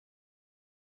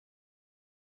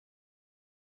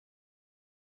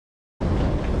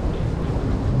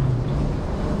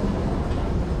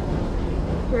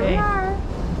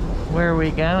Where are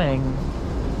we going?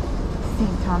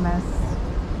 St. Thomas.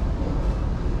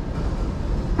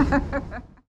 Going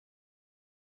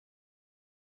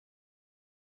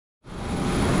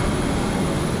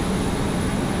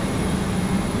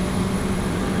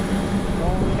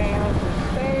down the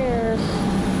stairs.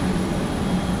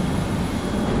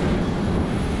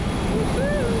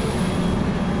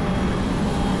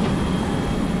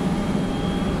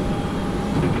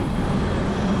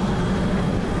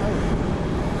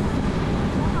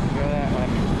 Go that way.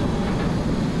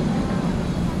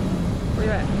 Where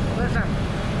you at? Listen.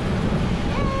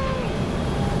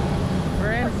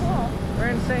 We're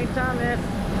in St. Thomas.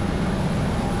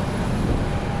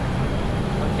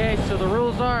 Okay, so the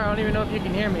rules are, I don't even know if you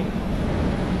can hear me,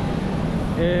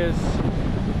 is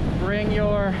bring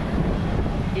your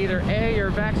either A, your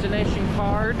vaccination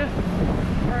card,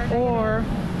 or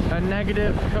a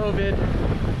negative COVID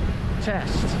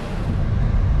test.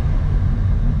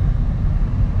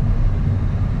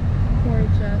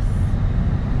 Gorgeous.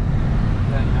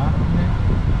 Is that not okay?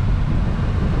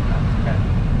 That's okay.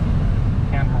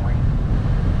 Handling.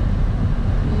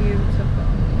 Beautiful.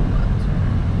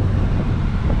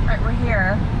 Alright, we're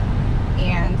here,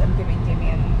 and I'm giving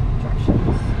Damien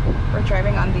directions. We're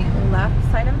driving on the left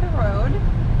side of the road.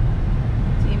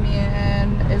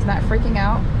 Damien is not freaking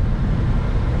out.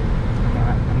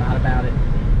 I'm not about it.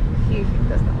 He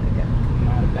does not like it. I'm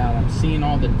not about it. I'm seeing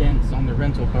all the dents on the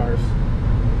rental cars.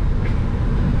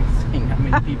 Seeing how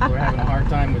many people are having a hard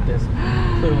time with this.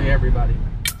 Clearly everybody.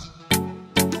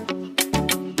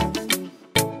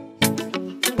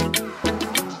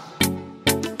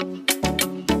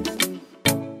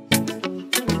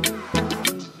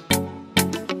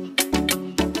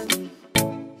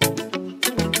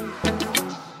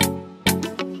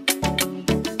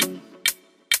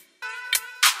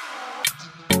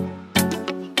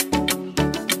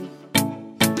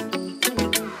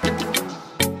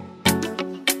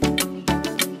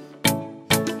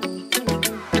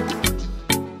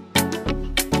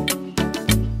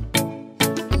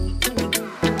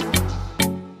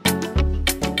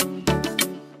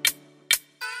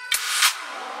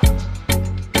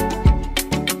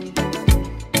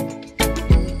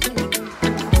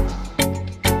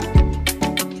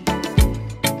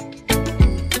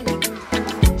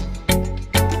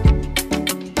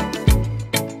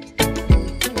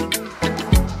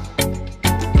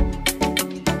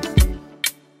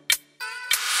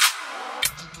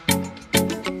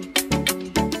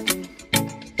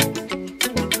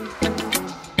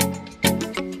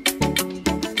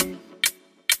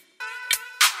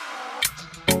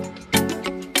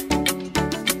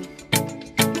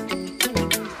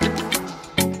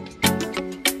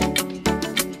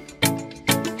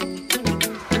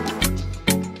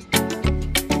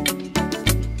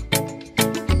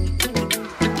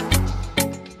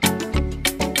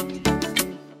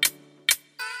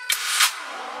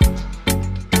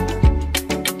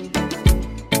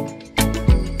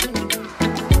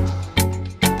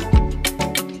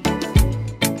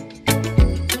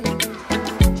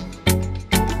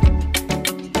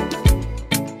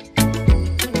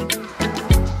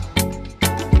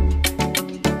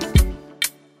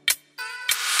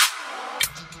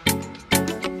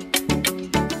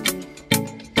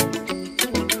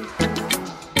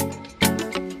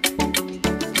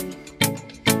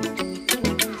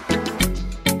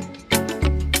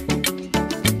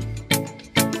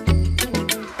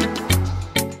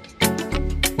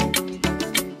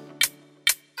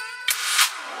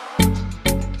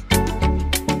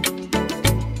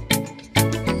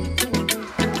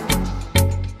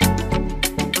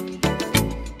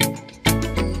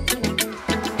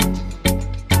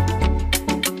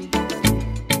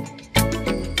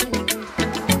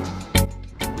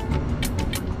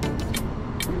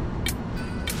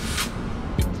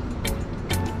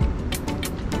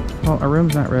 Well, our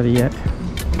room's not ready yet.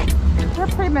 We're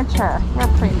premature. We're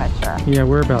premature. Yeah,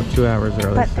 we're about 2 hours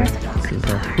early. But there's This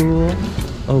is our pool,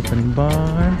 open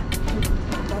bar,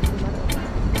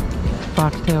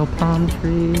 foxtail palm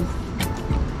trees,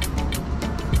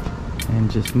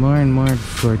 and just more and more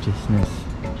gorgeousness.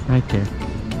 Right there.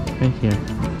 Right here.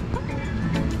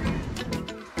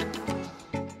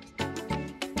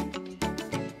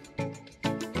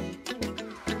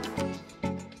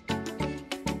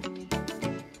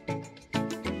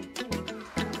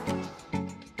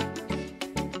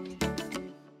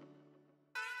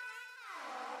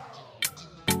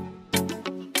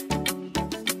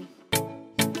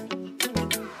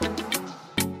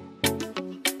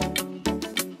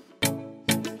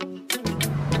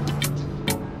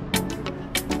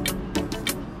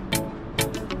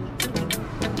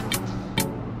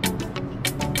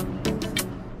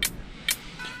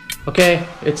 Okay,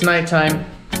 it's nighttime.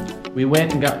 We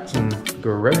went and got some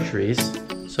groceries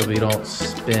so we don't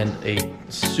spend a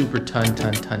super ton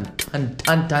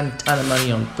of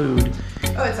money on food.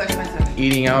 Oh, it's so expensive.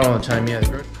 Eating out all the time, yeah.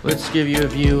 Let's give you a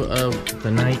view of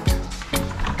the night.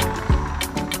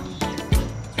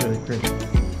 It's really pretty.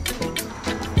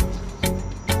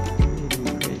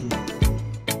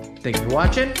 Thank you for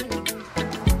watching.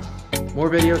 More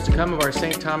videos to come of our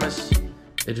St. Thomas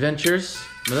adventures.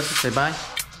 Melissa, say bye.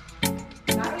 Bye.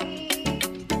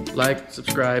 Like,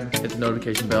 subscribe, hit the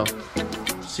notification bell.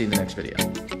 See you in the next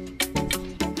video.